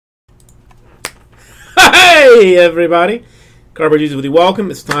Hey everybody, Cardboard Users with you. Welcome.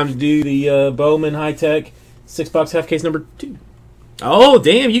 It's time to do the Bowman High Tech 6-box half case number 2. Oh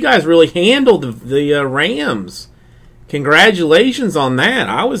damn, you guys really handled the Rams. Congratulations on that.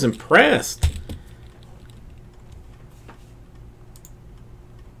 I was impressed.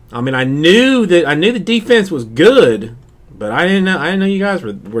 I mean, I knew the defense was good, but I didn't know you guys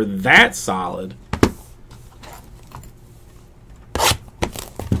were that solid.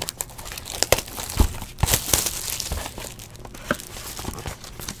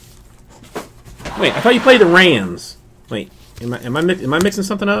 Wait, I thought you played the Rams. Wait, am I mixing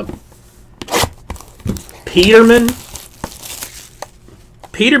something up? Peterman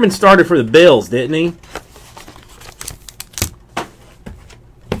started for the Bills, didn't he?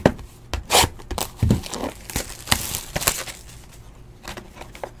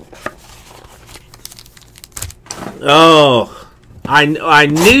 Oh, I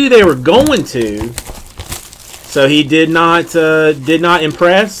knew they were going to. So he did not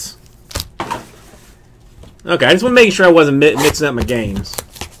impress. Okay, I just want to make sure I wasn't mixing up my games.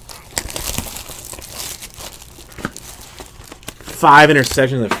 5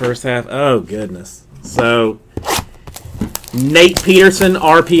 interceptions in the first half. Oh goodness. So Nate Peterson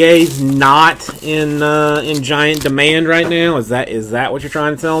RPAs not in giant demand right now. Is that what you're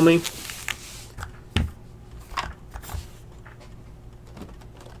trying to tell me?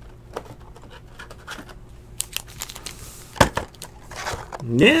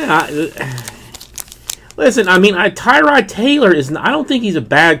 Yeah. Listen, I mean, Tyrod Taylor is. I don't think he's a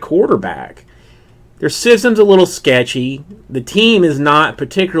bad quarterback. Their system's a little sketchy. The team is not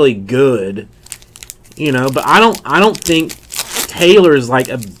particularly good, you know. But I don't think Taylor is like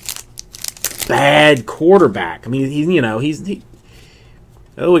a bad quarterback. I mean, he's.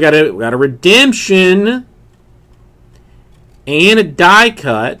 Oh, we got a redemption and a die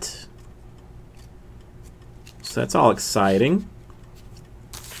cut. So that's all exciting.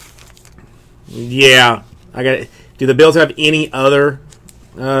 Yeah, I got it. Do the Bills have any other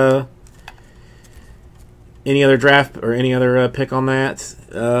draft or any other pick on that?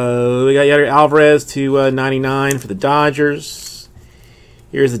 We got Yadier Alvarez to 99 for the Dodgers.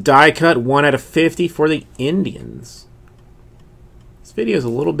 Here's the die cut, 1 out of 50 for the Indians. This video is a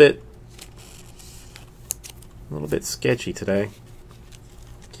little bit sketchy today.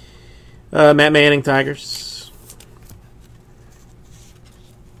 Matt Manning, Tigers.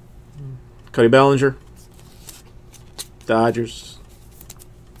 Cody Bellinger, Dodgers.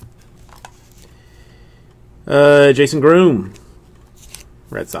 Jason Groom,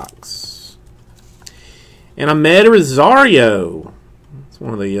 Red Sox. And Ahmed Rosario. It's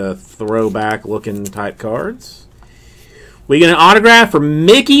one of the throwback-looking type cards. We get an autograph for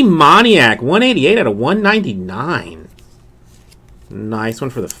Mickey Moniak, 188 out of 199. Nice one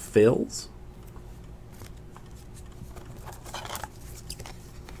for the Phils.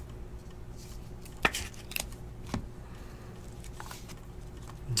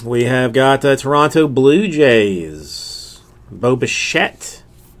 We have got Toronto Blue Jays. Bo Bichette.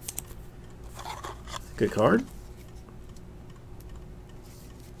 Good card.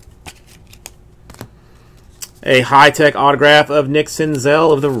 A high-tech autograph of Nick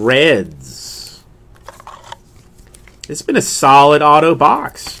Senzel of the Reds. It's been a solid auto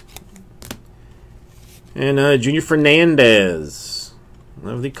box. And Junior Fernandez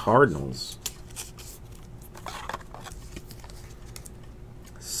of the Cardinals.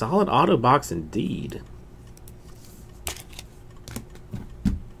 Solid auto box indeed.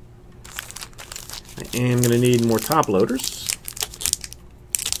 I am going to need more top loaders.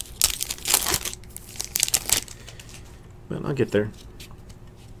 But I'll get there.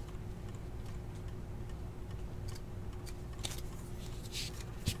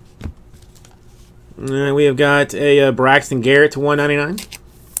 We have got a Braxton Garrett to 199.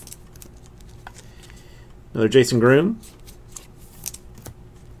 Another Jason Groom.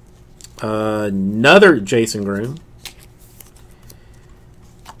 Another Jason Groom.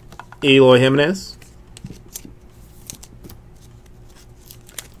 Eloy Jimenez.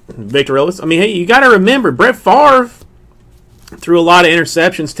 Victor Ellis. I mean, hey, you got to remember, Brett Favre threw a lot of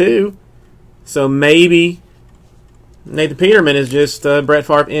interceptions too. So maybe Nathan Peterman is just Brett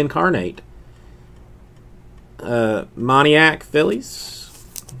Favre incarnate. Moniak Phillies.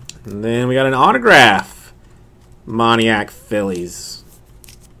 And then we got an autograph. Moniak Phillies.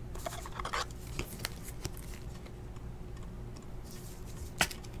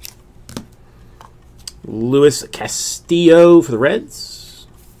 Luis Castillo for the Reds.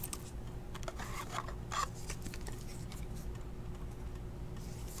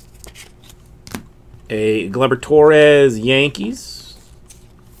 A Gleyber Torres, Yankees.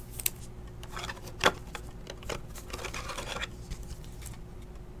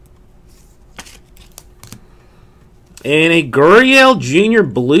 And a Gurriel Jr.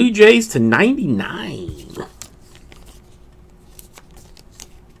 Blue Jays to 99.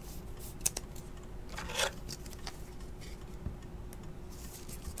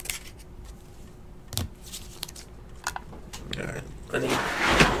 All right, I need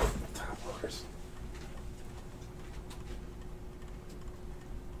top loaders.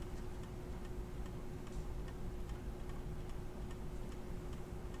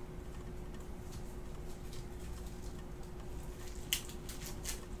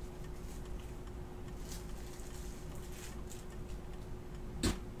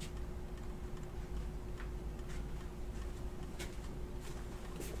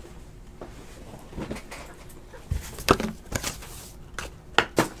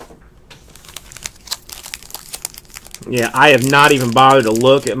 Yeah, I have not even bothered to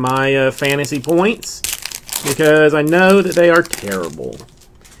look at my fantasy points because I know that they are terrible.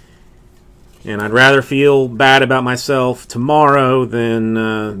 And I'd rather feel bad about myself tomorrow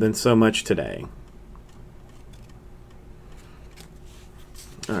than so much today.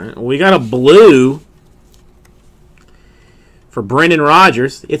 All right, we got a blue for Brendan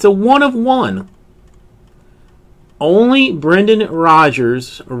Rodgers. It's a 1 of 1. Only Brendan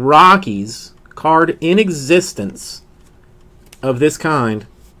Rodgers Rockies card in existence of this kind.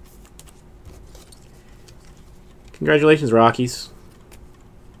 Congratulations, Rockies.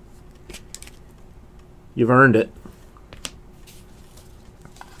 You've earned it.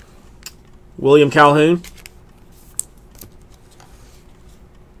 William Calhoun.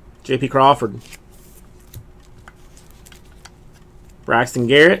 J.P. Crawford. Braxton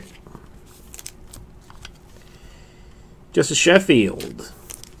Garrett. Justice Sheffield.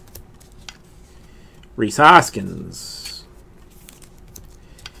 Rhys Hoskins.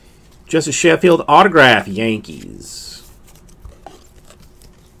 Justice Sheffield autograph, Yankees.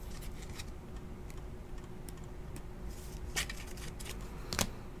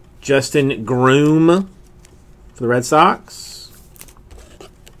 Justin Groom for the Red Sox.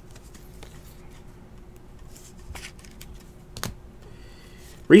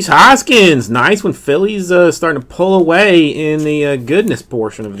 Rhys Hoskins, nice when Philly's starting to pull away in the goodness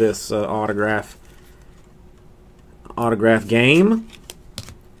portion of this autograph game.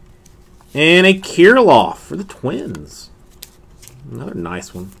 And a Kirilloff for the Twins. Another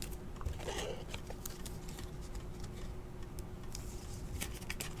nice one.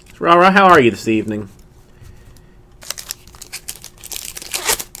 Rara, how are you this evening?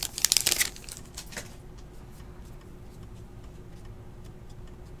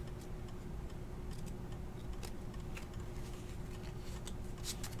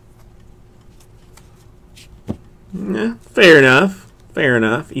 Yeah, fair enough. Fair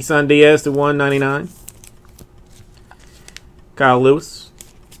enough. Isan Diaz to 199. Kyle Lewis.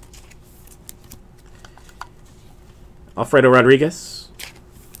 Alfredo Rodriguez.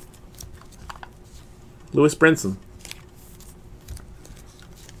 Lewis Brinson.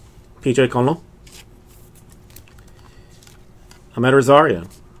 PJ Conlo. Ahmed Rosario.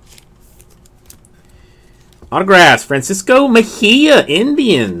 Autographs. Francisco Mejia,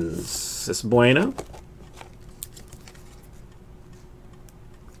 Indians. Es bueno.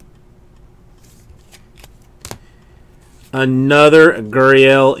 Another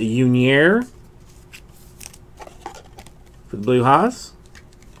Gurriel Jr. for the Blue Jays.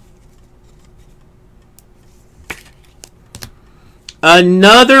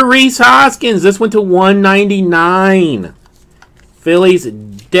 Another Rhys Hoskins. This went to 199. Phillies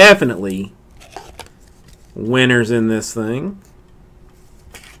definitely winners in this thing.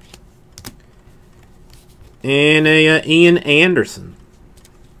 And a Ian Anderson.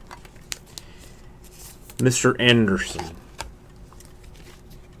 Mr. Anderson.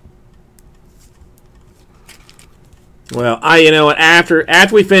 Well, you know what, after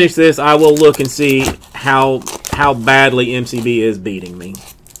we finish this, I will look and see how badly MCB is beating me.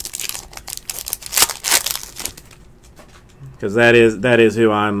 Because that is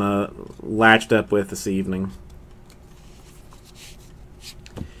who I'm latched up with this evening.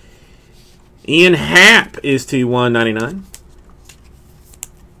 Ian Happ is to 199.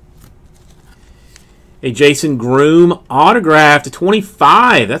 A Jason Groom autograph to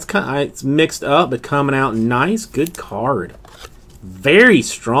 25. That's it's mixed up, but coming out nice. Good card. Very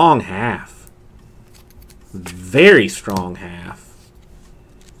strong half. Very strong half.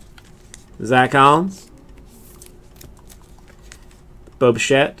 Zach Collins. Bo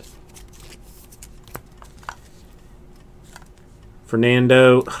Bichette.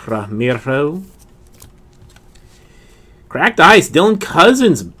 Fernando Ramiro. Cracked Ice, Dylan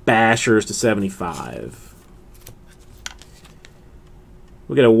Cousins, Bashers to 75.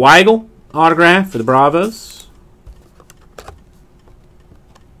 We got a Weigel autograph for the Bravos.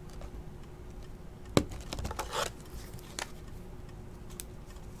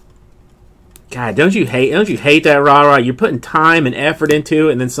 God, don't you hate that rah-rah? You're putting time and effort into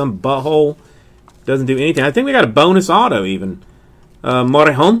it, and then some butthole doesn't do anything. I think we got a bonus auto, even.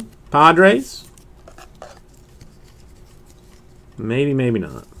 Morejon, Padres. Maybe, maybe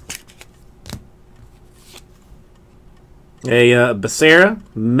not. A Becerra,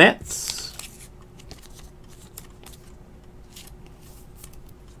 Mets.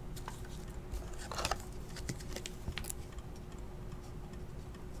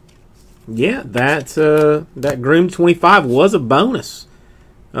 Yeah, that Groom 25 was a bonus.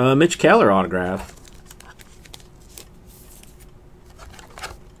 Mitch Keller autograph.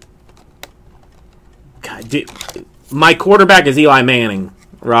 God, dude, my quarterback is Eli Manning.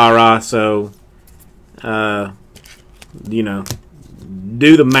 Rah-rah, so, you know,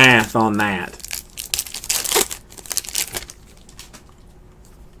 do the math on that.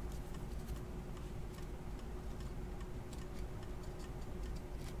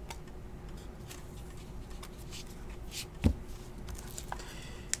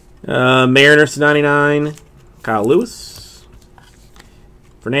 Mariners to 99, Kyle Lewis.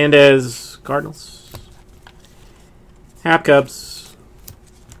 Fernandez, Cardinals. Hap Cubs.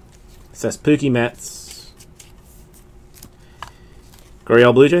 Sespooky Mets.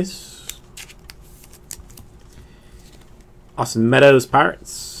 Gurriel Blue Jays. Austin Meadows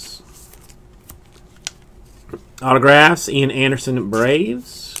Pirates. Autographs, Ian Anderson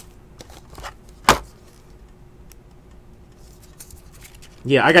Braves.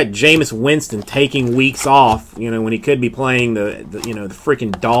 Yeah, I got Jameis Winston taking weeks off, you know, when he could be playing the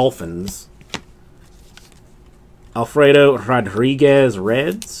freaking Dolphins. Alfredo Rodriguez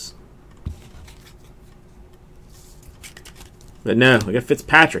Reds. But no, we got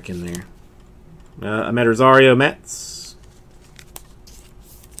Fitzpatrick in there. Ahmed Rosario Mets.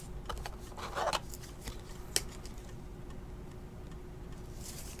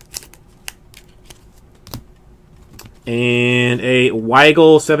 And a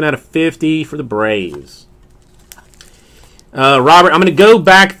Weigel 7 out of 50 for the Braves. Robert, I'm going to go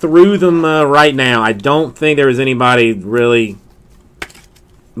back through them right now. I don't think there was anybody really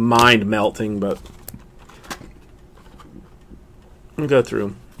mind-melting, but I'll go through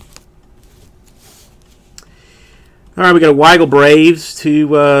them. All right, we got a Weigel Braves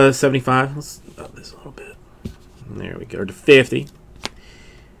to 75. Let's up this a little bit. There we go, or to 50.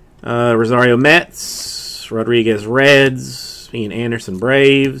 Rosario Mets. Rodriguez Reds, Ian Anderson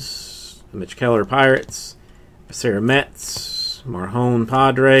Braves, Mitch Keller Pirates, Becerra Mets, Morejon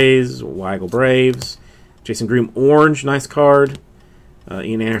Padres, Weigel Braves, Jason Groom Orange, nice card,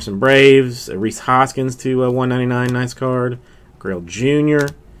 Ian Anderson Braves, Reese Hoskins to 199, nice card, Grill Jr.,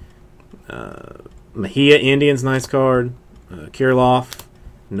 Mejia Indians, nice card, Kirilloff,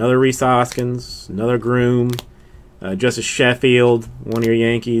 another Reese Hoskins, another Groom, Justice Sheffield, one-year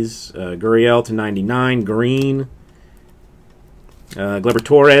Yankees. Gurriel to 99, green. Gleyber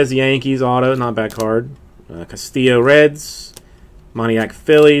Torres, Yankees, auto, not bad card. Castillo, Reds. Moniak,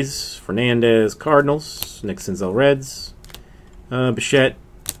 Phillies. Fernandez, Cardinals. Nick Senzel, Reds. Bichette,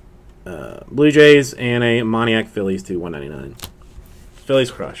 Blue Jays, and a Moniak, Phillies to 199.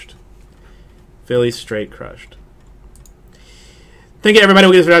 Phillies crushed. Phillies straight crushed. Thank you, everybody.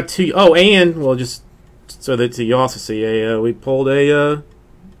 We'll get it out to you. Oh, and we'll just... So that you also see we pulled a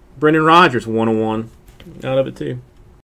Brendan Rodgers 101 out of it too.